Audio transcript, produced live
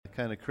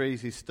kind of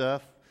crazy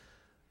stuff.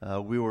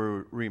 We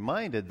were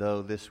reminded,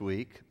 though, this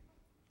week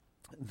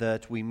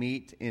that we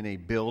meet in a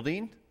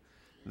building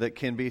that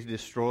can be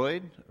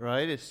destroyed,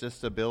 right? It's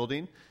just a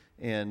building,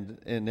 and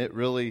it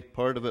really,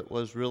 part of it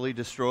was really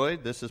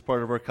destroyed. This is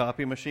part of our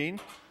copy machine.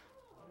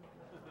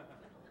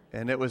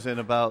 And it was in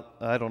about,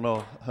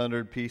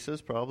 100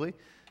 pieces probably.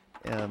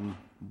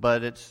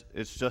 But it's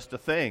just a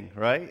thing,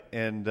 right?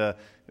 And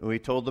we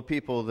told the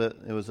people that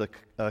it was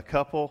a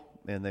couple,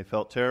 and they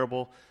felt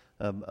terrible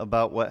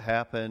about what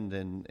happened,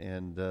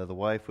 and the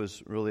wife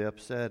was really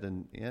upset,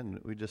 and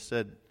we just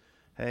said,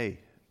 "Hey,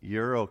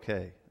 you're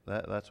okay."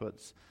 That's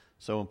what's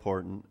so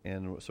important,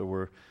 and so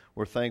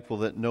we're thankful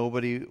that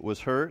nobody was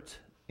hurt,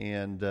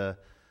 and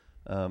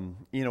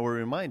we're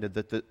reminded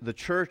that the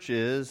church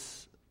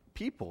is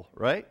people,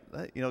 right?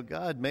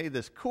 God made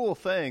this cool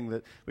thing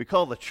that we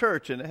call the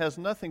church, and it has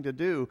nothing to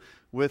do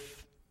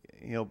with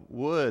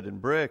wood and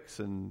bricks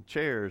and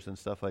chairs and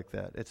stuff like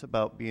that. It's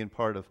about being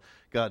part of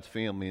God's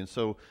family, and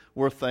so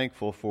we're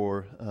thankful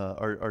for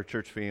our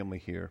church family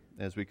here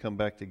as we come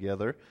back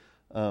together.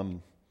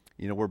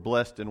 We're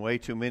blessed in way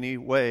too many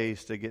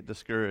ways to get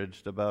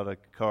discouraged about a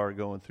car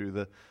going through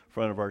the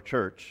front of our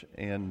church,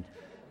 and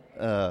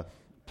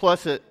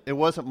plus it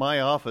wasn't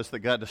my office that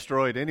got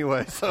destroyed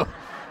anyway, so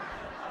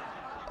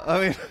I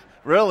mean,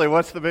 really,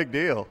 what's the big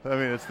deal? I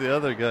mean, it's the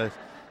other guys.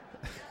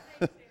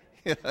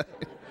 Yeah.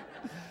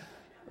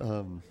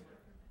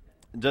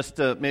 Just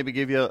to maybe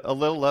give you a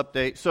little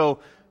update. So,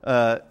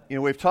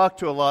 we've talked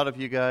to a lot of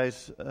you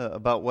guys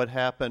about what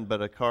happened,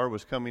 but a car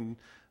was coming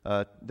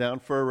down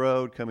Fur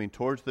Road, coming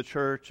towards the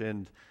church,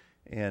 and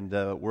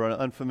we're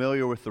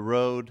unfamiliar with the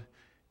road,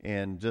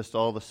 and just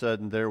all of a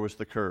sudden there was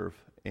the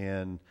curve.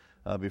 And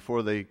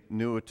before they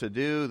knew what to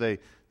do, they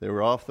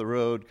were off the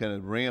road, kind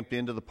of ramped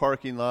into the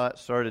parking lot,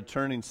 started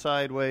turning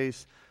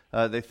sideways.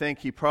 They think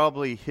he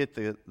probably hit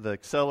the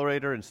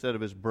accelerator instead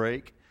of his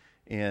brake,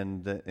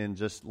 and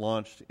just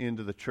launched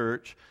into the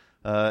church.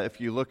 If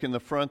you look in the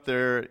front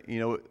there,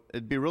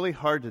 it'd be really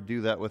hard to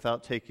do that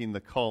without taking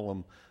the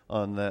column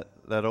on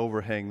that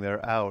overhang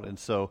there out. And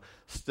so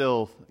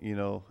still,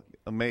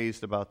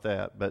 amazed about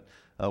that. But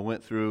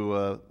went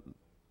through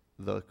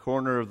the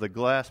corner of the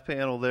glass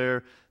panel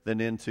there, then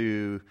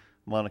into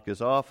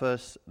Monica's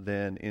office,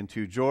 then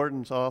into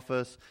Jordan's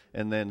office,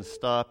 and then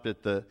stopped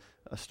at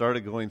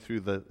started going through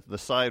the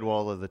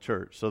sidewall of the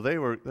church. So they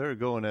were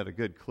going at a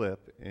good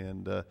clip,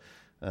 and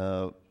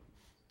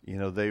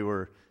they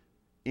were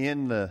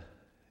in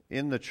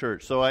the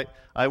church. So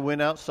I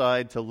went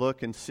outside to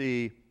look and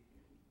see.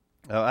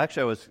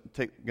 Actually, I was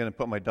going to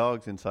put my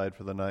dogs inside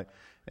for the night,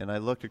 and I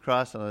looked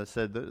across and I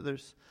said,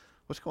 "There's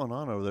what's going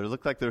on over there?" It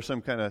looked like there was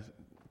some kind of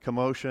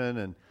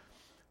commotion,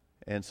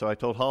 and so I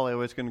told Holly I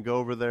was going to go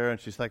over there, and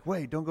she's like,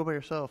 "Wait, don't go by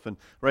yourself." And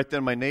right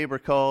then my neighbor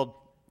called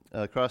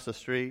across the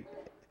street,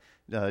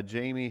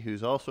 Jamie,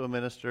 who's also a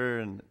minister,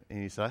 and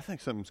he said, "I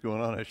think something's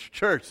going on at your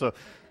church." So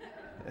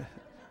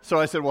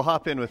I said, "Well,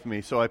 hop in with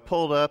me." So I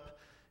pulled up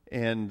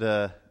and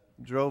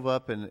drove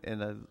up,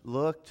 and I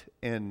looked,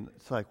 and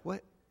it's like,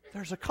 "What?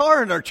 There's a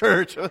car in our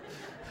church."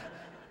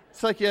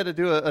 It's like you had to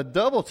do a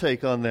double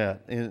take on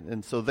that.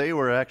 And so they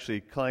were actually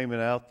climbing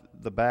out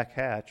the back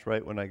hatch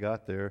right when I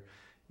got there.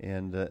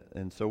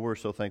 And so we're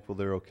so thankful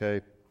they're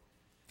okay.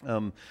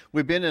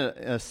 We've been in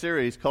a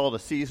series called A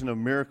Season of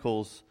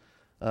Miracles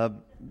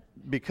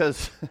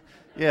because,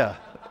 yeah,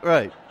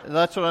 right. And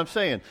that's what I'm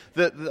saying.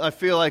 That I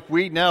feel like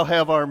we now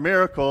have our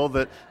miracle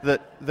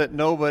that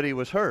nobody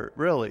was hurt,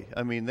 really.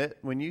 I mean,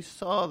 when you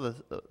saw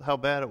how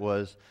bad it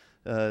was,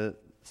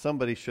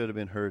 somebody should have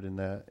been hurt in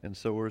that, and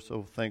so we're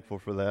so thankful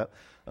for that.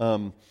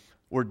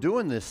 We're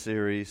doing this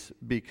series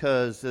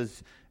because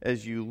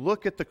as you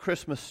look at the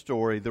Christmas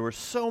story, there were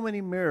so many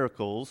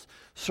miracles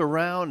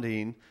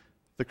surrounding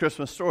the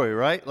Christmas story,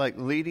 right? Like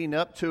leading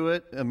up to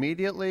it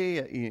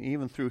immediately,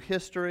 even through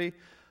history,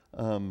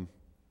 and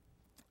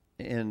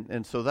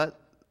so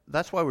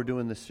that's why we're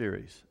doing this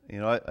series.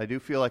 I do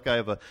feel like I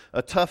have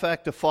a tough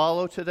act to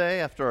follow today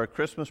after our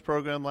Christmas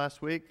program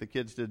last week. The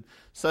kids did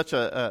such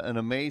an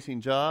amazing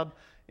job,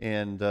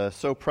 and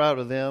so proud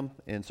of them.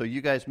 And so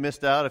you guys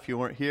missed out if you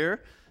weren't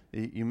here.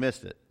 You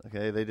missed it,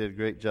 okay? They did a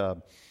great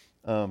job.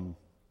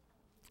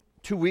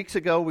 2 weeks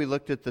ago, we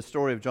looked at the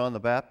story of John the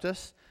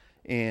Baptist,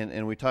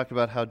 and we talked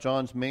about how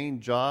John's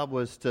main job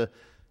was to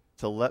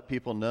let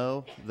people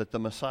know that the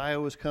Messiah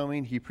was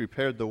coming. He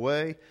prepared the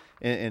way,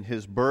 and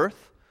his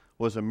birth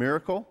was a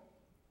miracle.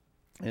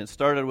 And it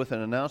started with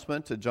an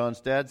announcement to John's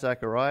dad,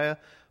 Zechariah,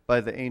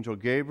 by the angel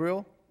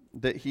Gabriel,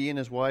 that he and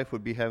his wife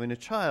would be having a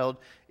child,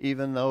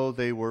 even though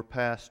they were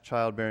past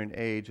childbearing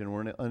age and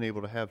were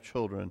unable to have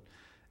children.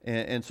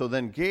 And so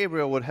then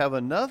Gabriel would have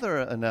another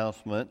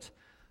announcement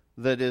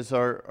that is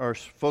our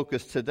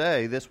focus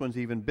today. This one's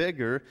even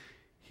bigger.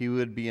 He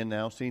would be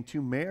announcing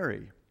to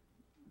Mary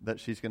that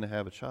she's going to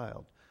have a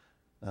child,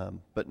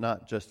 but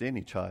not just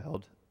any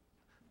child,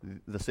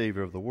 the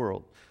Savior of the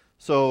world.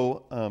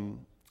 So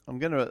I'm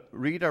going to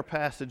read our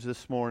passage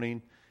this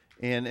morning,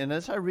 and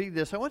as I read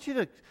this, I want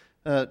you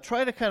to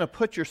try to kind of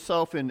put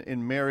yourself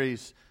in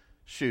Mary's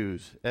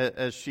shoes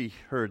as she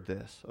heard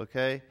this,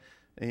 okay?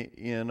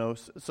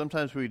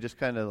 Sometimes we just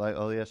kind of like,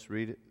 oh, yes,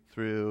 read it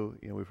through.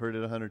 We've heard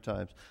it 100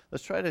 times.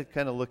 Let's try to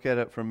kind of look at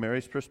it from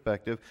Mary's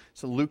perspective.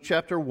 So Luke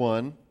chapter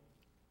 1,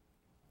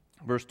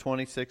 verse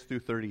 26 through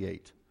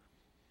 38.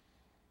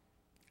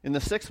 In the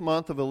 6th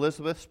month of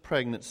Elizabeth's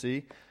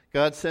pregnancy,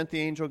 God sent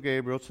the angel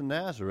Gabriel to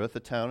Nazareth,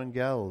 a town in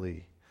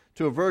Galilee,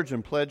 to a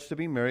virgin pledged to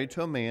be married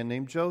to a man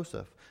named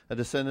Joseph, a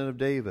descendant of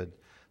David.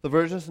 The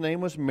virgin's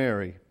name was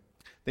Mary.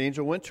 The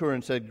angel went to her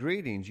and said,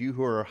 "Greetings, you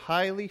who are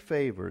highly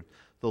favored.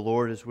 The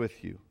Lord is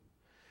with you."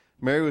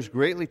 Mary was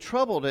greatly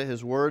troubled at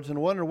his words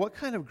and wondered what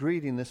kind of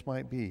greeting this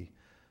might be.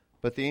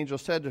 But the angel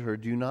said to her,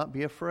 "Do not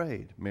be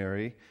afraid,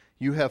 Mary.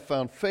 You have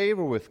found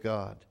favor with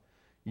God.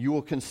 You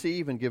will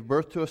conceive and give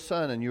birth to a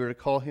son, and you are to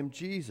call him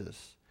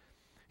Jesus.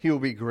 He will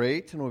be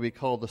great and will be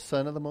called the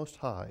Son of the Most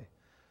High.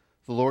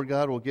 The Lord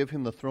God will give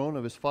him the throne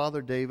of his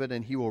father David,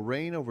 and he will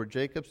reign over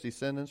Jacob's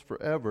descendants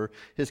forever.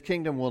 His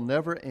kingdom will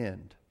never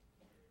end."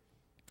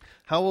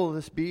 "How will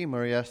this be,"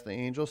 Mary asked the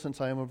angel,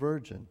 "since I am a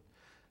virgin?"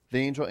 The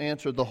angel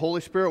answered, "The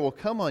Holy Spirit will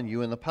come on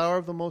you, and the power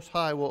of the Most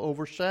High will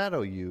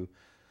overshadow you.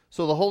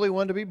 So the Holy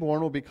One to be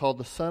born will be called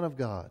the Son of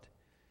God.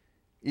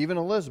 Even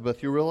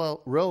Elizabeth, your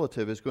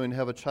relative, is going to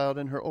have a child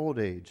in her old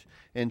age,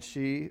 and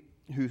she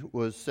who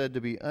was said to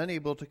be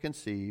unable to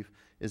conceive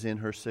is in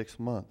her 6th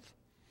month.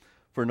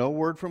 For no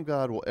word from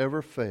God will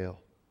ever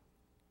fail."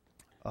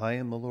 "I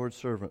am the Lord's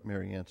servant,"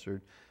 Mary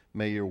answered.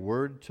 "May your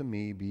word to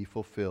me be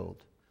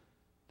fulfilled."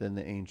 Then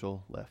the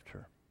angel left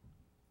her.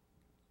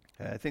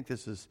 I think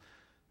this is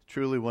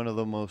truly one of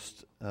the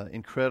most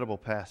incredible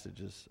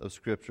passages of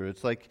Scripture.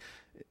 It's like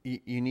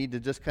you need to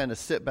just kind of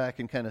sit back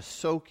and kind of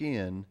soak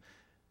in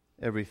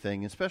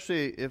everything,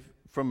 especially if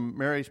from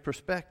Mary's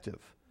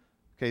perspective.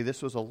 Okay,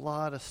 this was a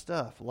lot of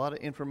stuff, a lot of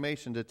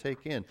information to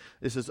take in.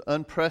 This is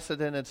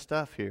unprecedented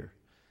stuff here.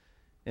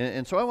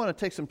 And so I want to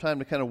take some time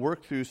to kind of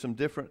work through some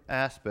different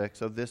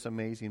aspects of this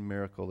amazing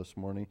miracle this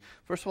morning.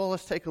 First of all,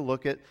 let's take a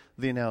look at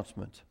the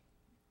announcement.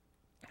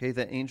 Okay,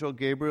 the angel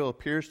Gabriel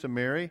appears to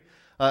Mary.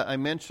 I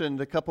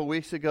mentioned a couple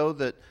weeks ago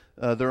that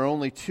there are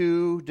only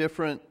 2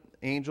 different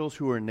angels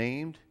who are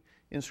named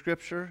in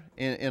Scripture.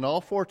 And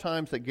all 4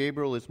 times that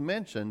Gabriel is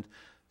mentioned,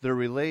 they're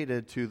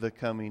related to the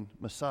coming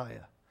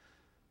Messiah.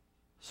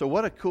 So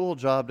what a cool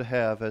job to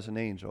have as an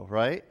angel,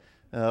 right?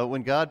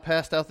 When God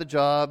passed out the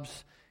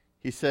jobs,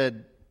 he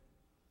said,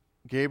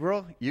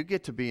 "Gabriel, you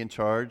get to be in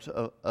charge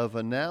of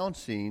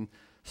announcing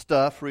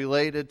stuff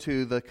related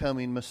to the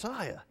coming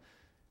Messiah."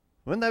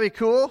 Wouldn't that be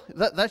cool?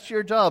 That's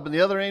your job. And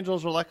the other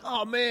angels were like,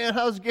 "Oh man,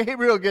 how does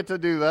Gabriel get to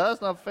do that?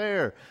 That's not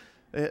fair."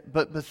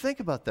 But think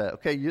about that.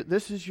 Okay,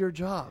 this is your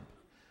job.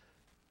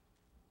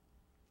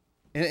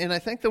 And I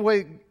think the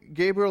way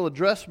Gabriel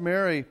addressed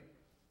Mary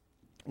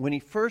when he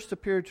first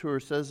appeared to her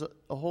says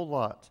a whole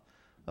lot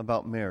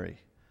about Mary.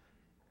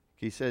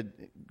 He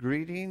said,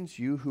 "Greetings,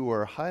 you who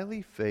are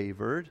highly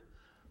favored.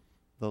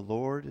 The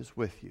Lord is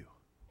with you."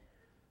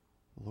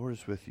 The Lord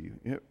is with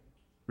you.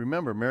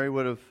 Remember, Mary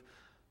would have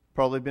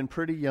probably been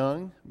pretty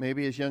young,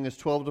 maybe as young as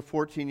 12 to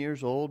 14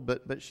 years old,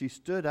 but she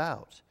stood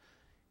out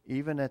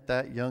even at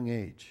that young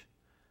age.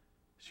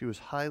 She was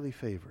highly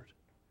favored,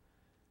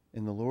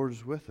 and the Lord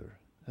is with her.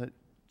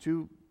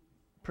 2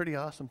 pretty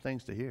awesome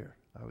things to hear,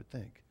 I would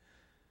think.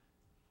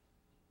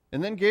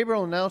 And then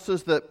Gabriel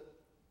announces that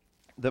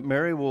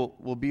Mary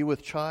will be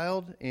with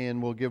child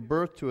and will give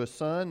birth to a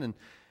son,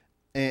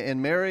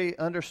 and Mary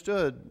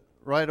understood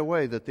right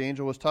away that the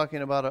angel was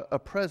talking about a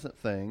present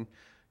thing,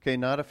 okay,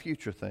 not a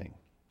future thing.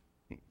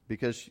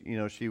 Because,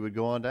 she would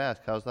go on to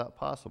ask, how's that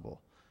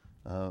possible?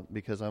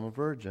 Because I'm a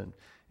virgin.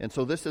 And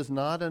so this is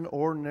not an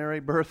ordinary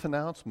birth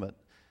announcement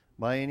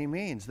by any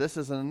means. This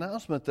is an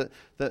announcement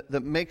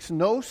that makes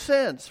no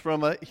sense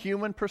from a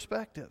human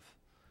perspective.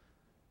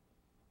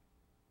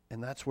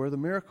 And that's where the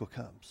miracle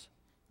comes.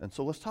 And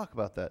so let's talk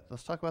about that.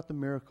 Let's talk about the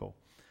miracle.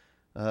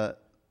 The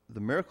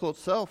miracle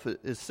itself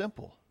is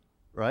simple,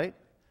 right?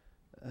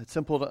 It's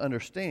simple to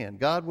understand.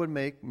 God would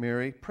make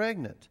Mary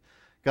pregnant.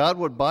 God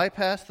would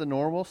bypass the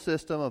normal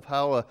system of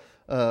how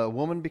a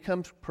woman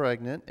becomes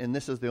pregnant, and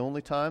this is the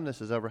only time this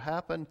has ever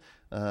happened.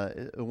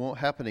 It won't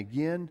happen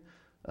again.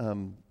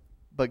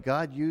 But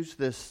God used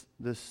this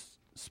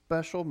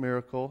special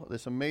miracle,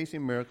 this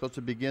amazing miracle,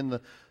 to begin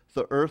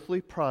the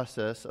earthly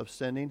process of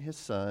sending His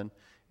Son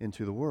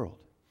into the world.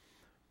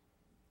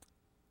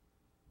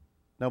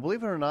 Now,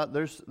 believe it or not,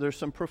 there's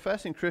some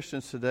professing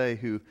Christians today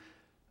who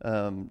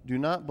do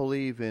not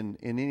believe in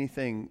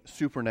anything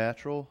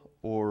supernatural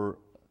or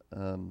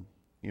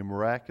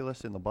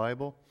miraculous in the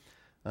Bible.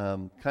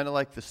 Kind of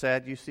like the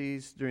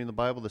Sadducees during the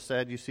Bible. The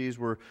Sadducees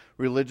were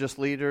religious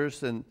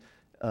leaders in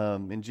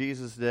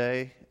Jesus'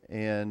 day,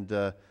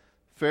 and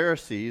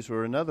Pharisees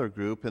were another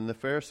group, and the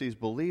Pharisees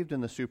believed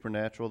in the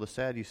supernatural. The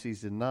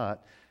Sadducees did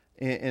not.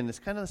 And it's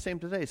kind of the same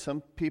today.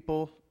 Some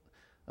people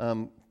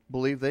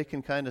believe they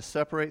can kind of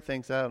separate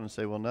things out and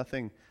say, well,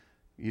 nothing,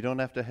 you don't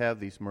have to have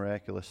these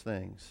miraculous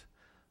things.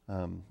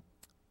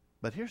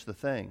 But here's the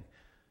thing.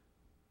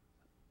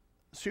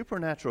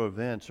 Supernatural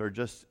events are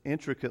just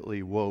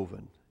intricately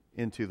woven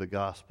into the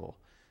gospel.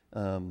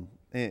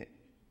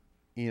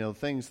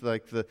 Things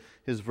like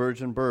his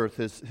virgin birth,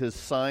 his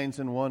signs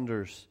and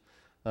wonders,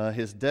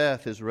 his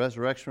death, his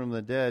resurrection from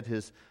the dead,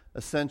 his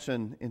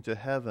ascension into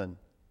heaven,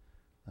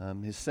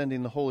 his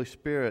sending the Holy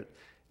Spirit.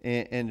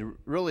 And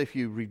really, if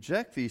you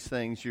reject these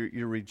things,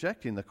 you're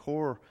rejecting the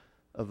core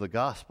of the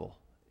gospel.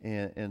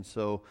 And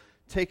so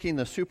taking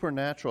the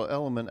supernatural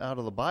element out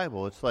of the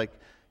Bible, it's like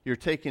you're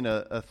taking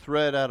a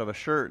thread out of a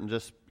shirt and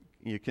just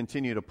you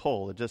continue to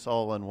pull. It just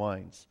all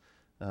unwinds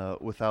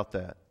without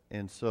that.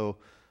 And so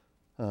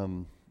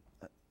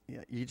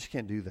you just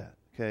can't do that.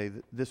 Okay,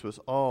 this was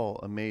all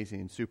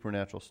amazing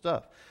supernatural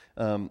stuff.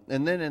 And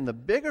then in the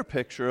bigger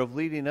picture of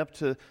leading up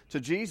to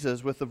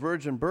Jesus with the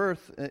virgin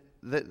birth,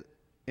 that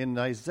in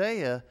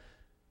Isaiah,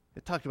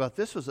 it talked about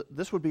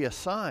this would be a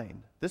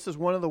sign. This is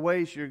one of the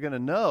ways you're going to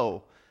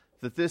know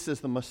that this is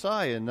the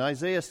Messiah. In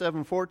Isaiah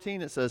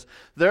 7:14, it says,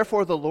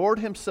 "Therefore the Lord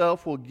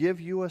himself will give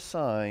you a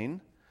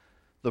sign.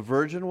 The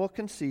virgin will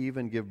conceive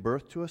and give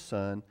birth to a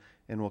son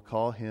and will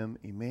call him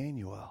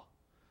Emmanuel."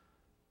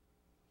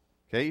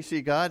 Okay, you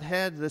see, God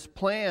had this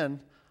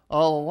plan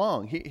all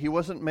along. He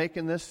wasn't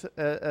making this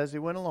as he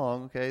went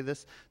along. Okay,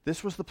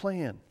 this was the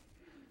plan.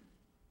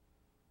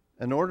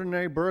 An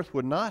ordinary birth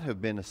would not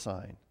have been a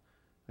sign,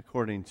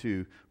 according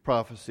to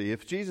prophecy.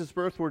 If Jesus'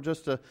 birth were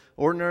just an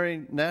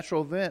ordinary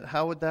natural event,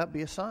 how would that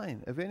be a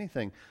sign of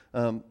anything?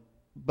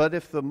 But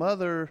if the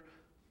mother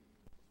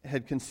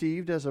had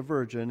conceived as a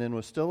virgin and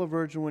was still a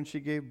virgin when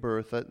she gave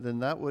birth, then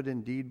that would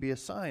indeed be a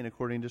sign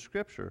according to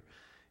Scripture.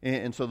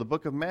 And so the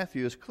book of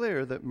Matthew is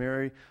clear that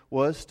Mary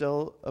was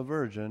still a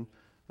virgin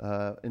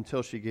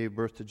until she gave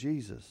birth to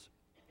Jesus.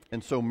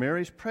 And so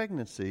Mary's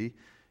pregnancy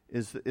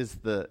is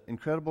the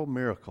incredible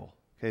miracle,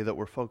 okay, that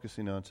we're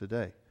focusing on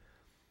today.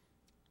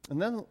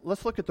 And then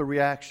let's look at the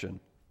reaction.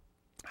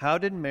 How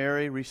did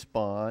Mary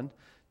respond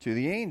to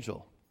the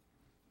angel?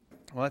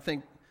 Well, I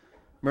think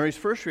Mary's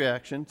first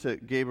reaction to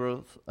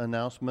Gabriel's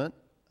announcement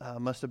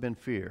must have been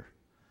fear.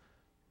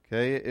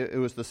 Okay, it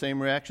was the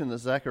same reaction that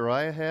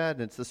Zechariah had.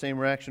 It's the same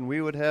reaction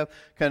we would have,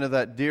 kind of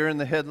that deer in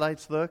the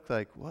headlights look,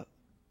 like what?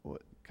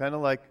 Kind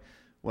of like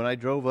when I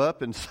drove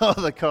up and saw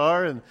the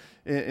car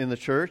in the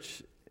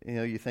church.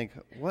 You think,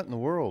 what in the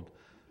world?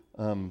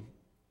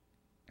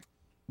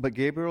 But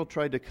Gabriel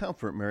tried to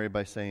comfort Mary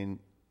by saying,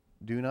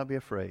 "Do not be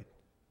afraid.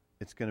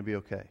 It's going to be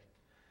okay."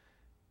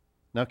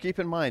 Now keep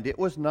in mind, it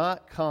was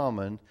not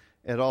common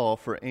at all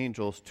for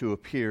angels to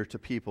appear to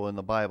people in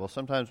the Bible.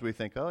 Sometimes we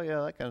think, oh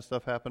yeah, that kind of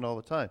stuff happened all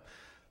the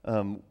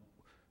time.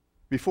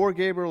 Before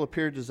Gabriel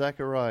appeared to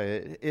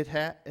Zechariah, it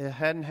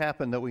hadn't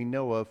happened that we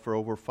know of for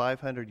over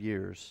 500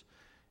 years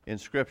in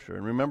Scripture.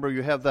 And remember,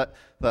 you have that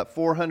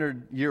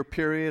 400-year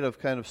period of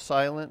kind of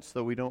silence,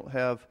 though we don't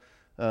have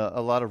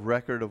a lot of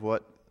record of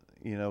what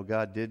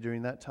God did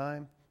during that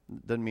time.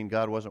 Doesn't mean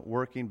God wasn't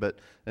working,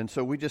 and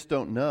so we just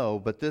don't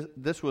know. But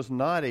this was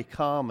not a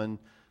common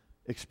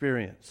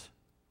experience.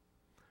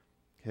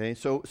 Okay,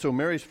 so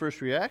Mary's first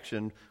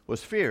reaction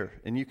was fear,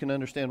 and you can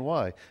understand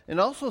why. It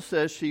also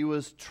says she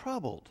was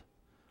troubled.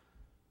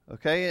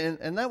 Okay,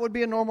 and that would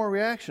be a normal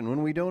reaction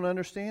when we don't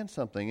understand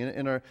something,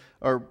 and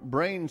our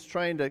brain's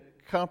trying to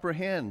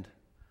comprehend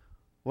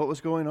what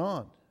was going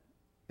on.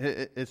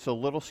 It's a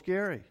little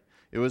scary.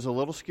 It was a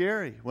little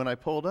scary when I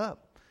pulled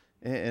up,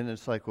 and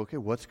it's like, okay,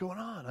 what's going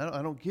on?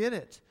 I don't get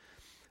it.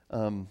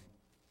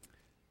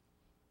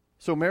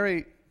 So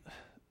Mary,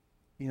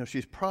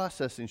 she's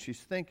processing, she's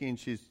thinking,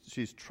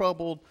 she's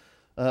troubled.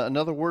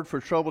 Another word for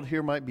troubled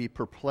here might be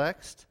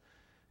perplexed.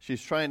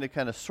 She's trying to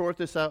kind of sort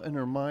this out in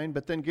her mind.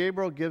 But then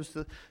Gabriel gives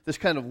this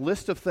kind of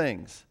list of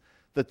things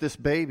that this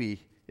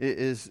baby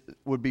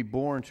would be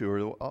born to,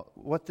 or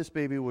what this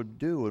baby would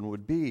do and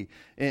would be.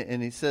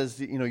 And he says,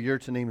 you're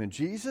to name him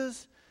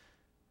Jesus.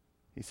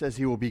 He says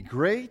he will be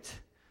great.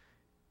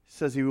 He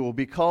says he will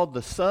be called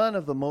the Son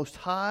of the Most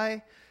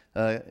High.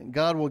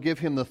 God will give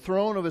him the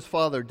throne of his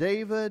father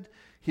David.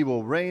 He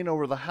will reign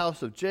over the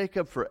house of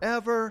Jacob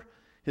forever.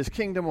 His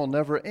kingdom will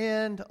never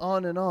end,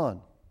 on and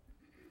on.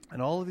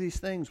 And all of these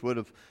things would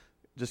have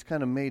just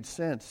kind of made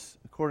sense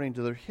according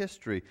to their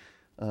history.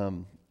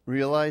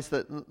 Realize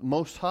that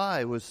Most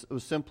High was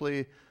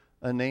simply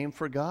a name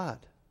for God.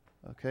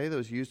 Okay, that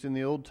was used in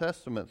the Old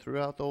Testament,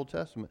 throughout the Old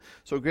Testament.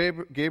 So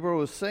Gabriel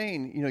was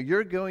saying,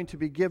 you're going to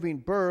be giving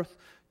birth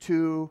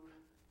to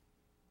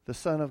the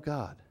Son of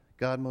God,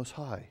 God Most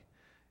High.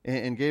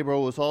 And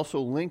Gabriel was also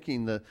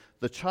linking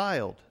the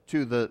child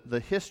to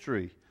the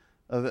history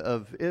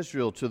of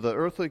Israel, to the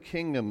earthly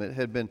kingdom that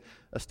had been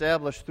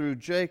established through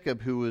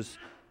Jacob, who was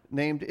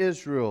named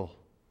Israel,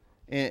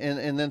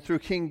 and then through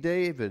King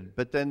David.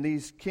 But then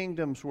these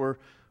kingdoms were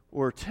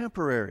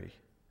temporary.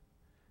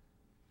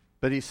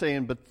 But he's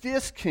saying, but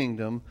this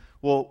kingdom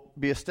will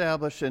be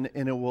established and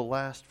it will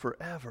last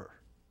forever.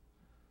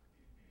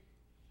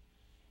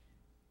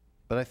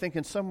 But I think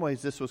in some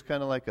ways this was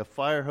kind of like a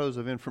fire hose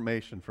of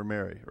information for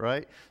Mary,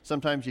 right?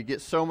 Sometimes you get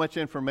so much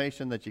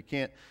information that you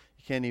can't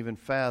even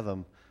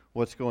fathom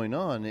what's going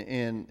on.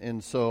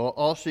 And so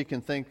all she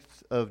can think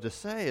of to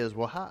say is,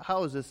 well,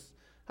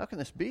 how can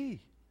this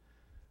be?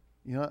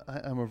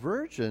 I'm a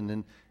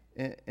virgin.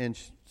 And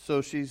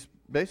so she's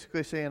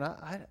basically saying,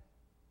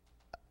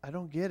 I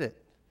don't get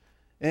it.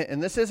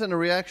 And this isn't a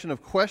reaction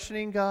of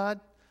questioning God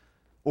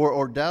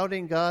or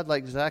doubting God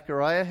like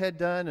Zechariah had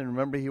done. And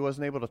remember, he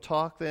wasn't able to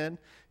talk then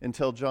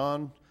until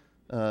John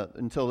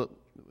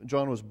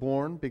was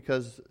born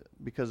because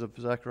of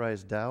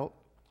Zechariah's doubt.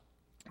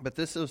 But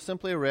this is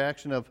simply a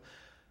reaction of,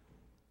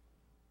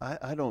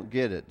 I don't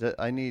get it.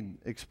 I need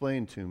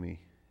explained to me.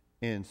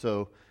 And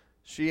so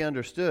she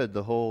understood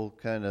the whole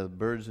kind of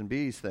birds and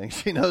bees thing.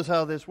 She knows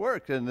how this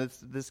works, and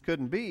this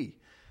couldn't be.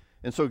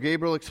 And so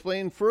Gabriel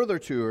explained further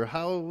to her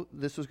how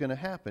this was going to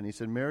happen. He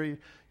said, Mary,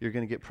 you're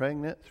going to get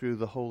pregnant through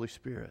the Holy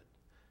Spirit.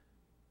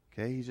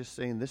 Okay, he's just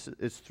saying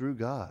it's through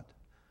God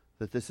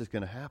that this is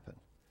going to happen.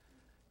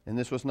 And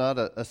this was not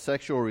a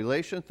sexual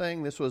relation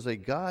thing. This was a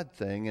God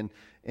thing,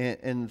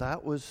 and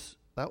that was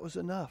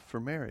enough for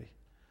Mary.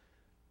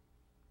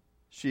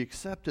 She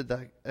accepted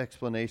that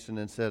explanation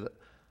and said,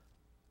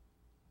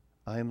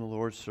 I am the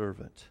Lord's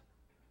servant.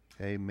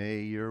 Okay, may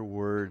your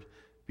word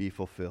be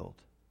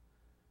fulfilled.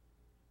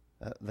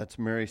 That's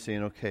Mary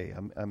saying, okay,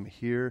 I'm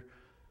here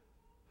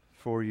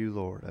for you,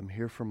 Lord. I'm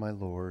here for my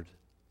Lord.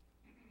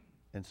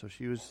 And so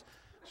she was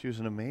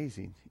an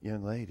amazing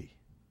young lady.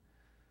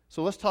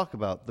 So let's talk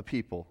about the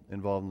people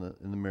involved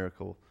in the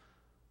miracle.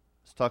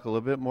 Let's talk a little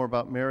bit more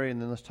about Mary,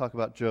 and then let's talk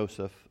about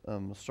Joseph.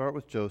 We'll start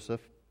with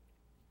Joseph.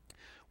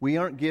 We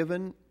aren't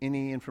given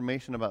any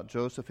information about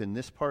Joseph in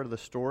this part of the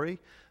story.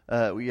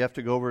 We have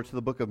to go over to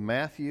the book of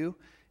Matthew,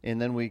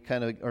 and then we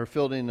kind of are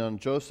filled in on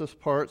Joseph's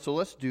part. So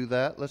let's do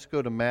that. Let's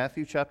go to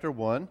Matthew chapter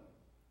 1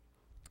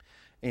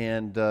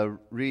 and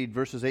read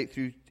verses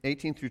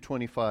 18 through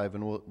 25,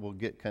 and we'll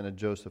get kind of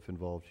Joseph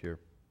involved here.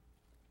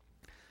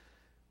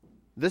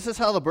 This is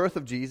how the birth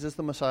of Jesus,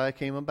 the Messiah,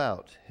 came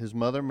about. His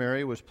mother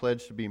Mary was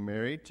pledged to be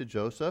married to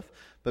Joseph,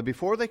 but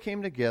before they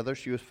came together,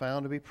 she was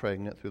found to be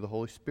pregnant through the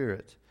Holy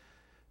Spirit.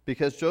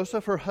 Because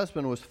Joseph, her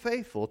husband, was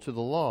faithful to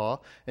the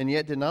law and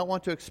yet did not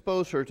want to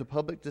expose her to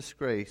public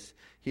disgrace,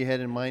 he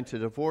had in mind to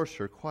divorce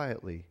her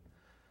quietly.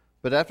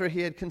 But after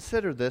he had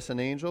considered this, an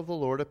angel of the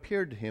Lord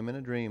appeared to him in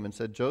a dream and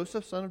said,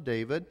 Joseph, son of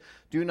David,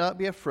 do not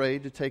be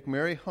afraid to take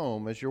Mary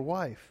home as your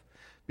wife,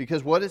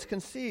 because what is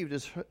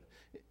conceived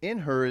in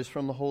her is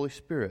from the Holy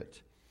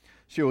Spirit.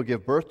 She will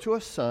give birth to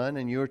a son,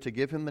 and you are to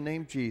give him the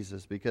name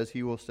Jesus, because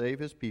he will save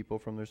his people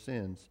from their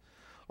sins.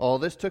 All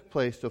this took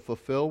place to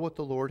fulfill what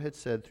the Lord had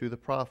said through the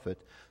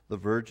prophet. The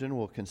virgin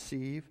will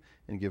conceive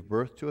and give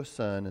birth to a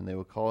son, and they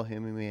will call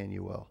him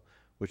Emmanuel,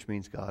 which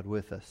means God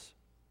with us.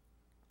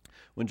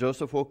 When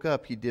Joseph woke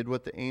up, he did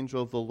what the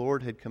angel of the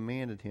Lord had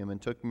commanded him and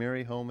took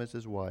Mary home as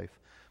his wife.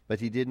 But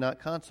he did not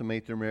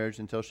consummate their marriage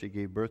until she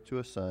gave birth to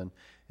a son,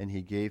 and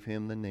he gave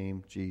him the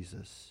name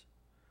Jesus.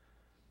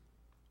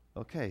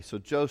 Okay, so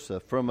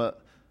Joseph, from a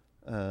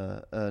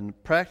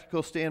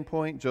practical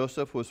standpoint,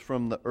 Joseph was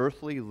from the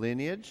earthly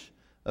lineage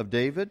of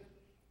David,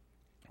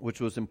 which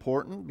was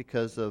important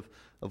because of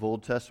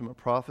Old Testament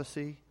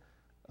prophecy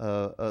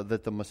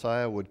that the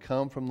Messiah would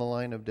come from the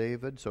line of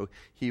David. So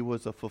he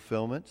was a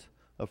fulfillment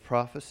of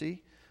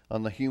prophecy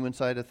on the human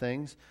side of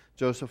things.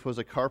 Joseph was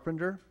a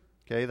carpenter.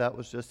 Okay, that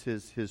was just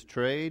his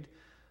trade.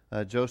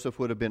 Joseph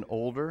would have been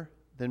older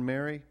than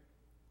Mary.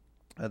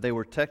 They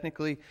were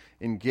technically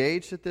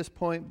engaged at this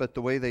point, but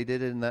the way they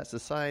did it in that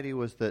society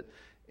was that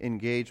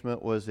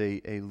engagement was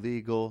a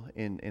legal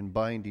and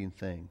binding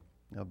thing,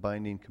 a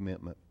binding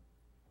commitment.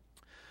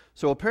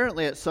 So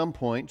apparently at some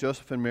point,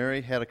 Joseph and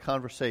Mary had a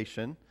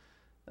conversation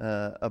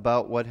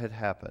about what had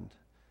happened,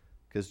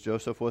 because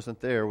Joseph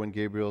wasn't there when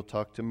Gabriel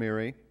talked to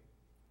Mary.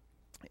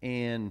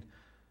 And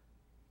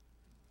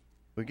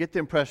we get the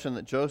impression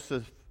that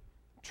Joseph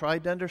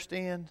tried to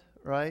understand,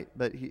 right?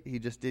 But he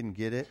just didn't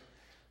get it.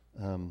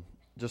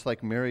 Just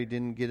like Mary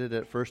didn't get it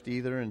at first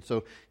either. And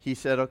so he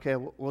said, okay,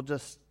 we'll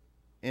just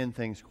end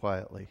things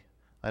quietly.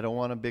 I don't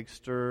want a big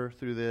stir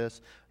through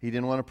this. He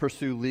didn't want to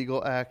pursue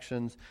legal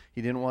actions.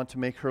 He didn't want to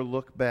make her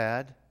look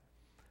bad.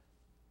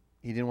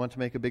 He didn't want to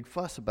make a big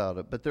fuss about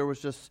it. But there was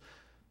just,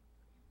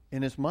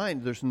 in his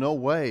mind, there's no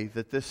way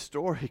that this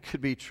story could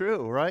be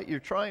true, right? You're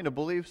trying to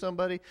believe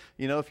somebody.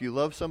 You know, if you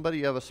love somebody,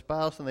 you have a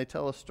spouse, and they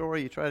tell a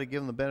story, you try to give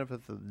them the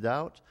benefit of the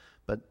doubt.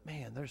 But,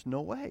 man, there's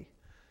no way.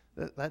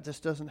 That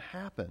just doesn't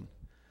happen.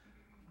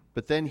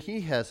 But then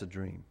he has a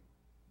dream.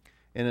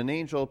 And an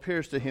angel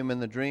appears to him in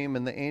the dream,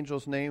 and the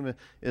angel's name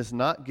is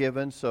not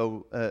given,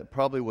 so it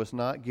probably was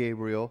not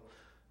Gabriel.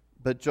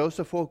 But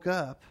Joseph woke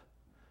up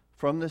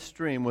from this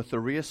dream with the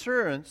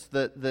reassurance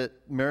that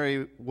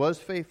Mary was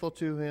faithful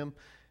to him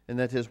and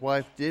that his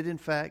wife did, in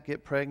fact,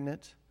 get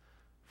pregnant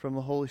from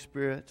the Holy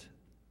Spirit.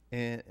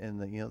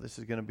 And this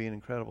is going to be an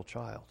incredible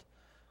child.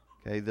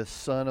 Okay, the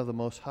Son of the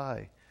Most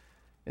High.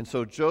 And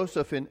so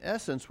Joseph, in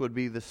essence, would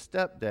be the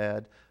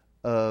stepdad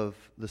of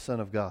the Son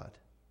of God.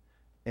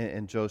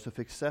 And Joseph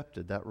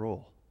accepted that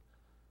role.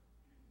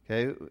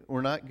 Okay,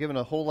 we're not given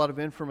a whole lot of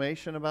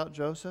information about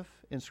Joseph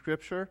in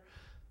Scripture.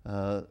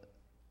 In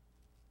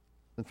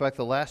fact,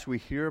 the last we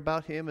hear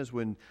about him is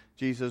when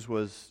Jesus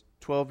was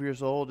 12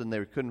 years old and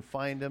they couldn't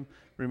find him,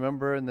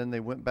 remember? And then they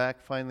went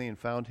back finally and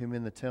found him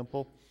in the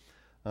temple.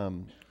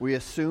 We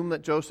assume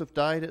that Joseph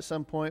died at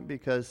some point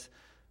because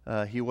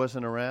he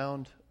wasn't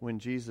around when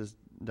Jesus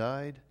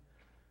died.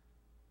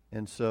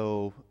 And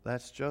so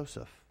that's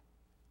Joseph.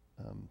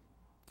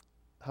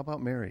 How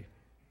about Mary?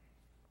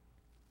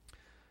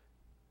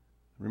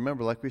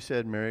 Remember, like we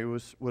said, Mary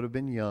would have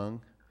been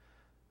young,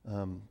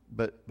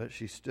 but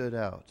she stood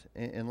out.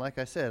 And like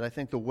I said, I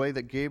think the way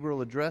that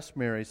Gabriel addressed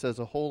Mary says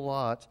a whole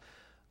lot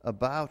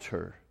about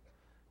her.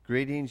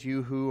 Greetings,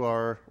 you who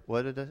are,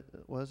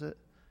 was it?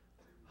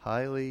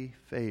 Highly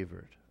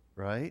favored,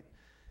 right?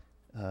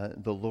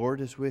 The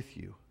Lord is with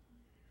you.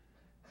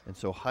 And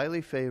so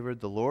highly favored,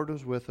 the Lord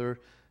was with her.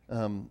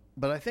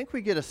 But I think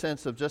we get a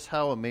sense of just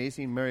how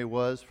amazing Mary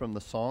was from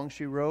the song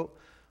she wrote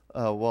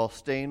while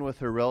staying with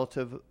her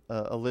relative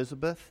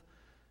Elizabeth,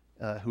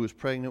 who was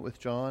pregnant with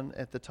John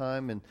at the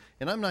time. And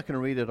I'm not going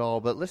to read it all,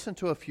 but listen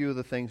to a few of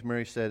the things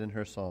Mary said in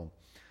her song.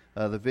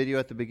 The video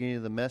at the beginning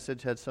of the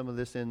message had some of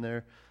this in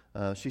there.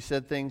 She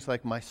said things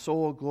like, "My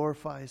soul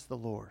glorifies the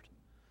Lord.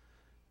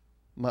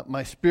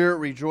 My spirit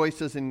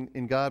rejoices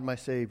in God my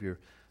Savior.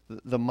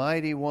 The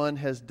Mighty One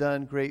has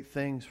done great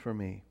things for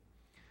me.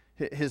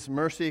 His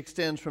mercy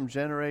extends from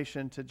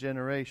generation to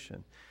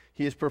generation.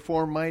 He has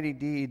performed mighty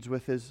deeds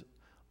with his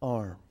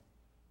arm."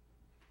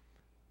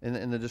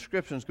 And the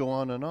descriptions go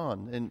on.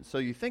 And so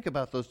you think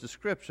about those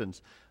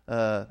descriptions.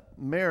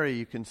 Mary,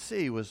 you can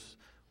see, was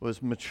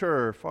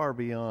mature far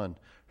beyond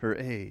her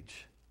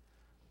age.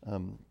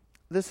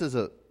 This is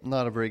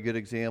not a very good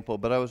example,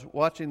 but I was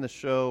watching the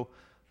show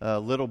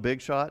Little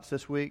Big Shots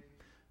this week.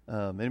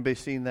 Anybody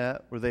seen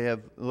that? Where they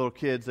have little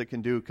kids that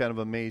can do kind of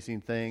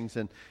amazing things.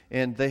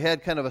 And they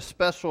had kind of a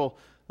special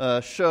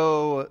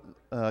show,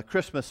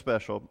 Christmas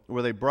special,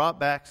 where they brought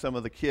back some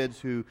of the kids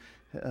who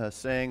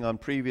sang on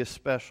previous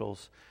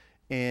specials.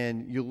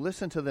 And you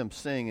listen to them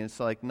sing, and it's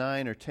like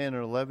 9 or 10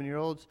 or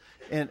 11-year-olds.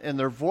 And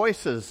their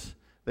voices,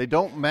 they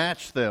don't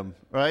match them,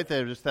 right?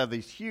 They just have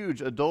these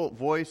huge adult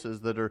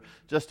voices that are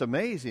just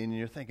amazing. And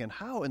you're thinking,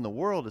 how in the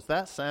world is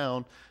that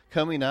sound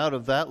coming out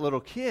of that little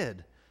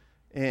kid?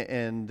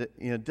 And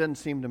it doesn't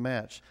seem to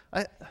match.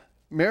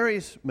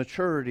 Mary's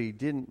maturity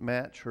didn't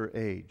match her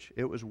age.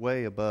 It was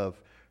way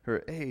above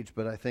her age,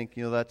 but I think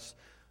that's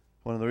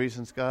one of the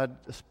reasons God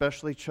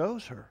especially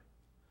chose her.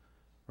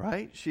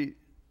 Right?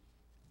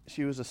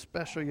 She was a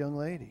special young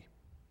lady.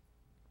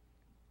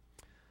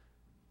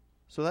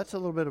 So that's a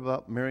little bit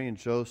about Mary and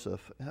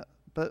Joseph.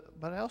 But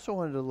I also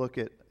wanted to look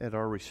at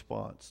our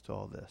response to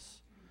all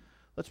this.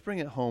 Let's bring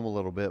it home a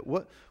little bit.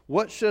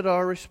 What should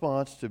our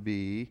response to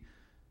be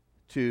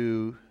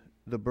to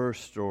the birth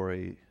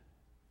story?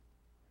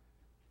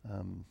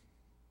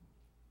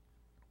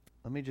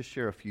 Let me just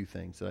share a few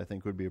things that I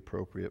think would be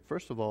appropriate.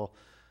 First of all,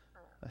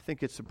 I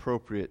think it's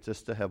appropriate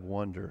just to have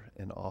wonder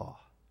and awe.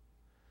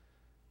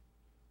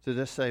 To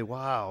just say,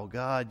 wow,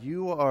 God,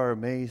 you are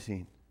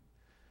amazing.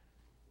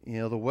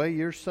 The way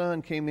your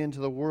son came into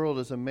the world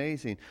is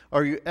amazing.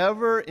 Are you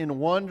ever in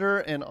wonder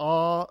and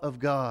awe of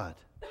God?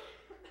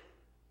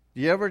 Do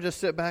you ever just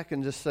sit back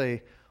and just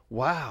say,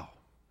 wow?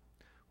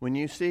 When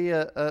you see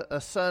a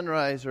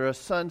sunrise or a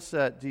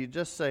sunset, do you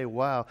just say,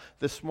 wow?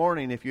 This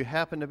morning, if you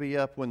happen to be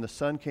up when the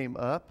sun came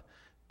up,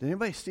 did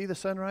anybody see the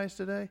sunrise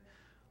today?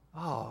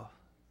 Oh,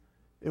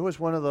 it was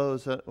one of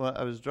those, when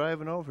I was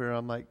driving over here,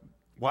 I'm like,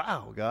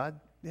 wow, God.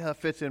 Yeah, it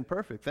fits in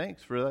perfect.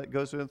 Thanks for that. It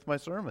goes with my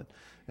sermon.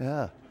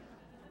 Yeah.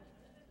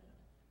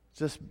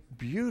 Just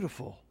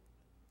beautiful.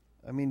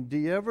 I mean, do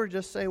you ever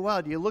just say,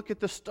 wow? Do you look at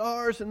the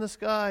stars in the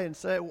sky and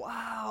say,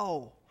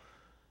 wow?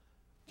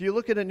 Do you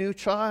look at a new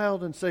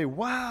child and say,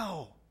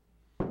 wow?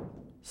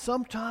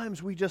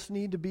 Sometimes we just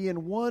need to be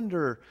in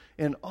wonder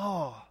and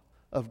awe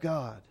of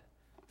God.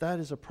 That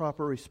is a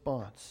proper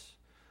response.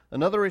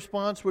 Another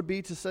response would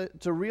be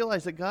to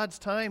realize that God's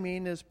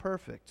timing is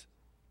perfect.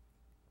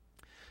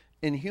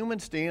 In human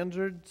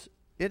standards,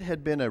 it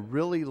had been a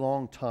really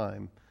long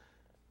time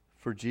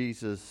for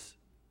Jesus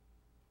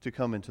to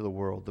come into the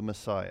world, the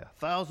Messiah.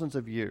 Thousands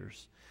of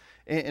years.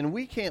 And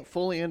we can't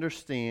fully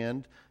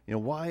understand,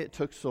 why it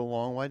took so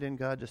long. Why didn't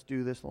God just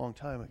do this a long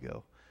time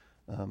ago?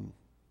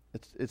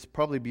 It's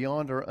probably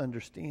beyond our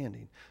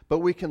understanding. But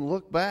we can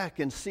look back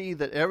and see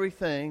that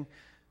everything,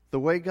 the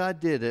way God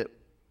did it,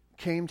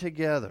 came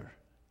together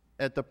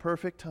at the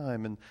perfect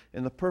time and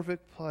in the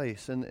perfect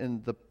place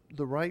and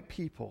the right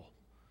people.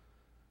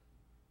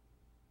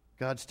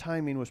 God's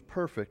timing was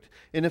perfect.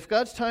 And if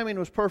God's timing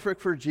was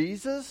perfect for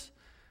Jesus,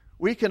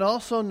 we can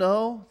also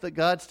know that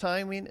God's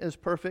timing is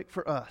perfect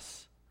for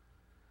us.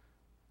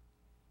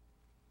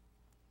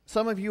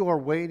 Some of you are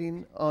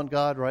waiting on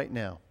God right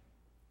now.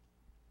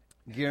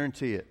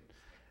 Guarantee it.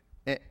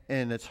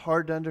 And it's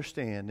hard to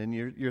understand. And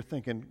you're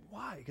thinking,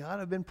 why,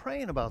 God? I've been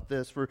praying about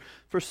this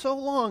for so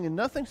long and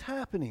nothing's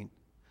happening.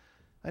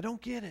 I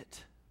don't get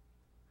it.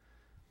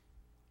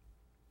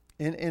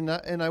 And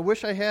I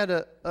wish I had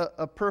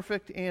a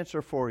perfect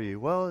answer for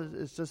you. Well,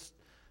 it's just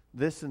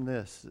this and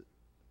this.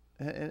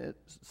 And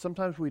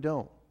sometimes we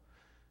don't.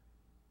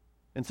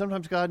 And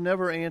sometimes God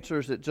never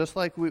answers it, just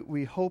like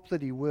we hope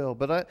that He will.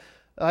 But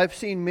I've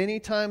seen many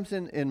times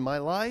in my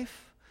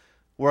life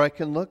where I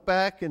can look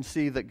back and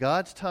see that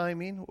God's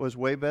timing was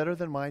way better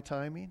than my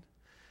timing,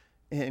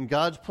 and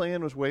God's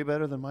plan was way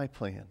better than my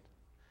plan.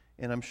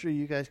 And I'm sure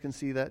you guys can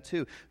see that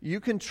too. You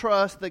can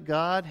trust that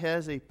God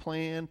has a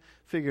plan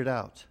figured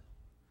out.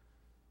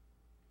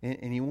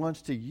 And He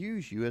wants to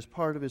use you as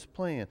part of His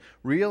plan.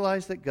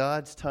 Realize that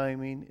God's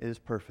timing is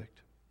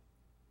perfect.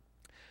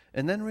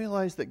 And then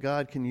realize that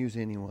God can use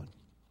anyone.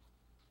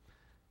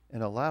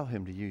 And allow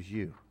Him to use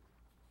you.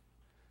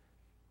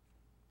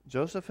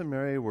 Joseph and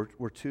Mary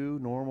were two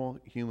normal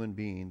human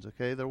beings,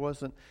 okay? There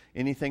wasn't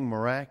anything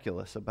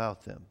miraculous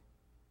about them.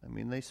 I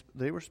mean,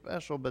 they were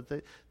special, but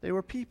they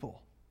were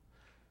people.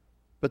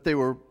 But they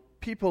were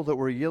people that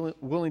were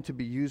willing to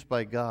be used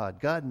by God.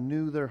 God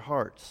knew their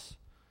hearts.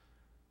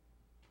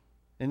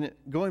 And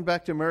going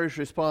back to Mary's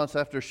response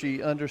after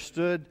she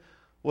understood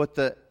what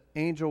the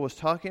angel was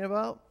talking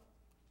about,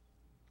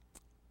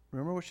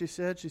 remember what she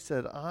said? She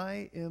said,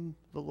 "I am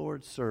the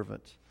Lord's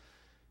servant.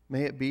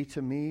 May it be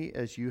to me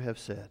as you have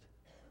said."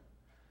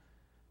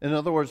 In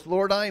other words,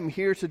 Lord, I am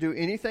here to do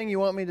anything you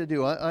want me to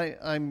do.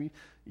 I'm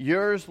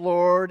yours,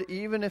 Lord,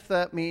 even if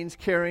that means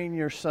carrying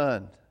your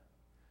son.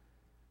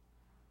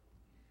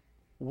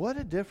 What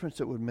a difference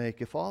it would make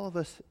if all of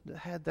us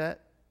had that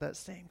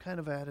same kind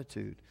of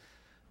attitude.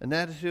 An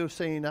attitude of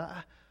saying,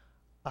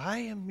 I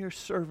am your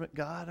servant,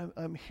 God.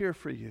 I'm here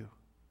for you.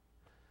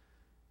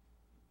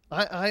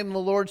 I am the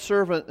Lord's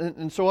servant,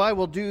 and so I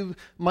will do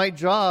my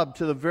job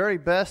to the very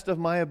best of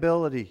my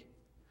ability.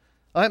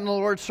 I'm the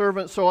Lord's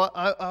servant, so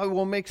I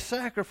will make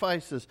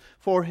sacrifices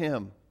for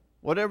Him,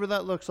 whatever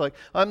that looks like.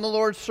 I'm the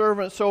Lord's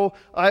servant, so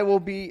I will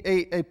be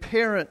a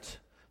parent,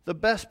 the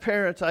best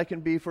parent I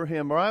can be for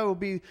Him, or I will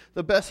be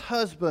the best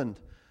husband,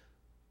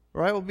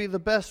 or I will be the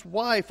best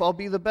wife. I'll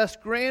be the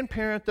best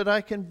grandparent that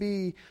I can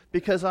be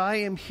because I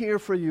am here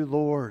for you,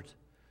 Lord.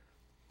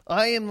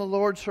 I am the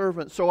Lord's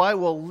servant, so I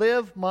will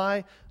live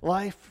my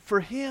life for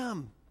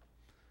Him.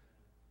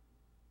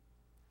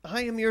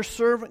 I am your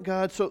servant,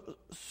 God,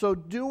 so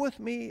do with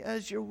me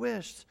as you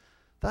wish.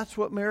 That's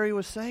what Mary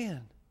was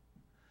saying.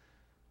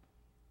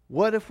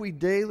 What if we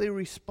daily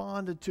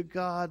responded to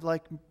God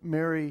like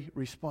Mary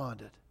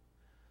responded?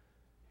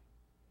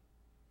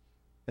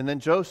 And then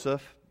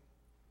Joseph,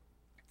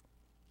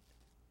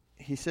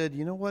 he said,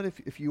 you know what,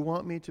 if you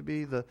want me to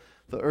be the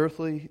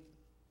earthly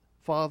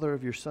father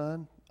of your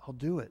son, I'll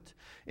do it.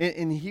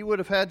 And he would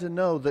have had to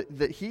know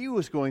that he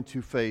was going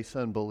to face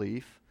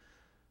unbelief,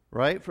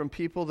 right, from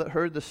people that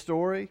heard the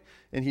story,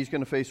 and he's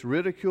going to face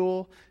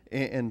ridicule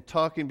and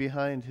talking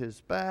behind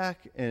his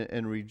back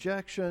and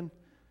rejection.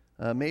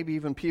 Maybe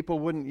even people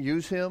wouldn't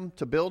use him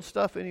to build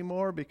stuff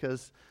anymore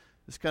because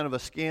it's kind of a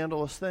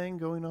scandalous thing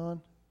going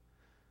on.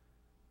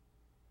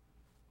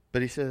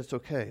 But he said, it's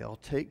okay. I'll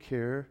take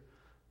care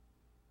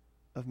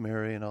of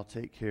Mary and I'll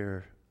take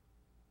care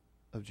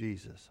of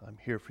Jesus. I'm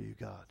here for you,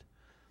 God.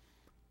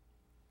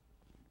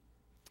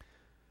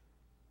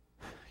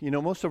 You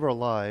know, most of our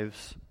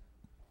lives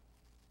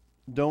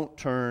don't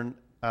turn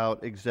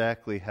out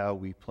exactly how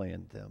we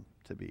planned them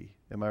to be.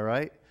 Am I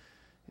right?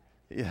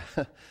 Yeah.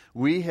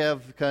 We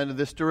have kind of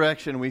this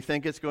direction we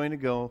think it's going to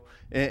go,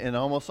 and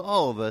almost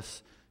all of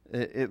us,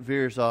 it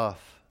veers off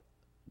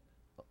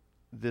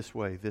this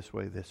way, this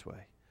way, this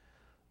way.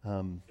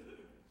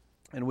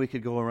 And we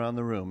could go around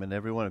the room, and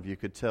every one of you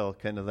could tell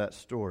kind of that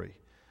story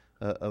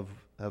of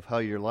how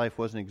your life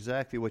wasn't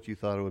exactly what you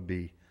thought it would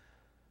be.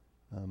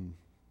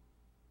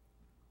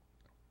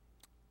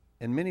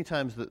 And many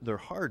times they're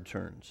hard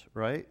turns,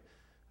 right?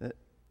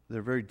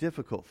 They're very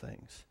difficult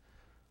things.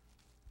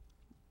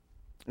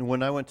 And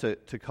when I went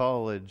to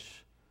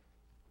college,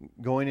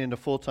 going into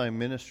full-time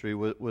ministry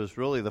was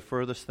really the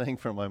furthest thing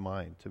from my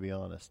mind, to be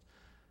honest.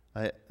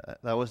 That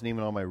wasn't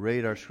even on my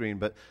radar screen,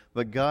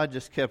 but God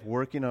just kept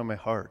working on my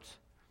heart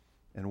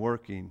and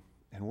working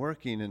and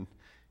working.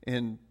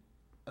 And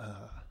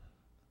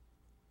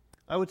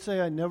I would say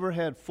I never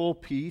had full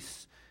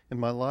peace in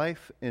my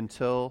life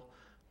until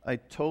I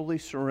totally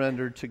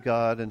surrendered to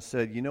God and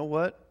said, you know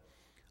what?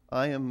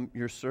 I am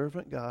your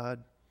servant,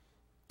 God.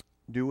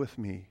 Do with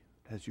me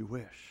as you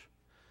wish.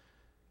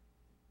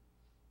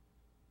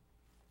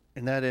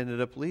 And that ended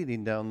up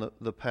leading down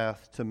the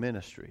path to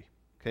ministry.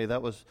 Okay,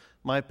 that was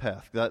my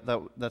path.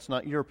 That's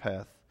not your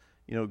path.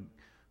 You know,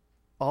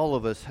 all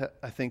of us,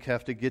 I think,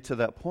 have to get to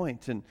that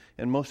point. And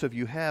most of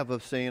you have,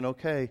 of saying,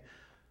 okay,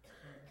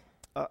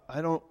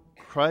 I don't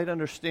quite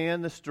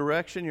understand this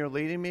direction you're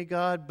leading me,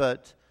 God,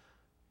 but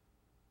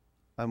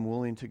I'm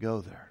willing to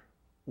go there.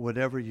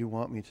 Whatever you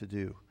want me to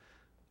do,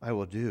 I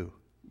will do.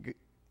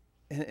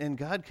 And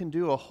God can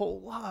do a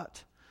whole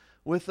lot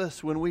with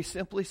us when we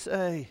simply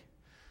say,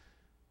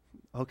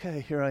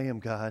 okay, here I am,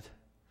 God.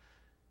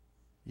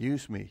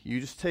 Use me.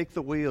 You just take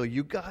the wheel.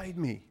 You guide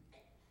me.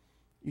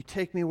 You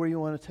take me where you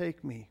want to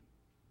take me.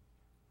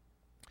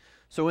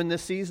 So in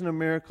this season of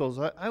miracles,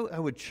 I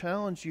would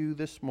challenge you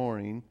this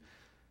morning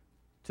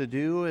to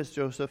do as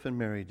Joseph and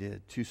Mary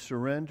did, to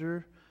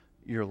surrender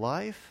your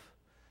life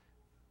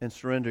and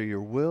surrender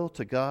your will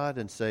to God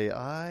and say,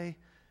 I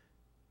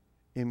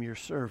am your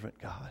servant,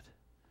 God.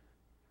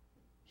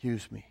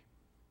 Use me.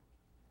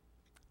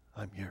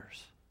 I'm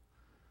yours.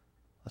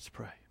 Let's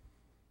pray.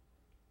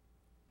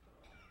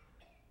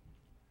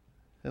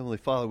 Heavenly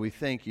Father, we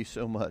thank you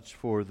so much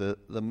for the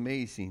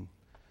amazing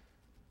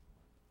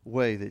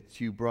way that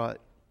you brought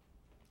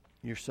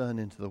your Son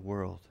into the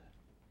world.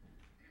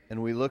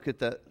 And we look at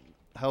that,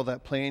 how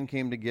that plan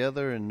came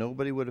together, and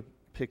nobody would have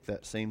picked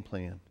that same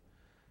plan.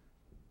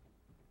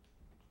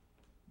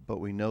 But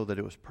we know that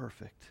it was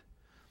perfect.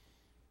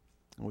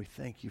 And we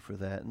thank you for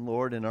that. And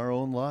Lord, in our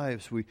own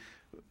lives, a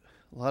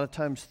lot of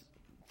times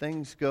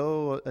things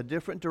go a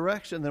different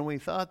direction than we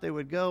thought they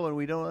would go, and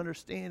we don't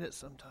understand it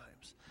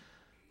sometimes.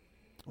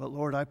 But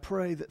Lord, I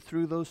pray that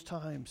through those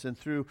times and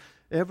through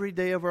every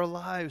day of our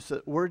lives,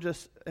 that we're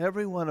just,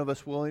 every one of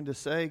us, willing to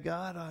say,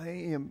 God, I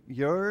am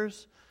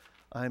yours.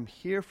 I'm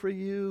here for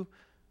you.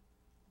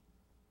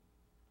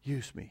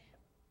 Use me.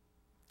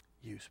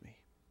 Use me.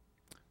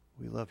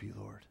 We love you,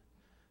 Lord.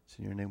 It's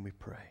in your name we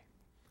pray.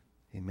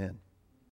 Amen.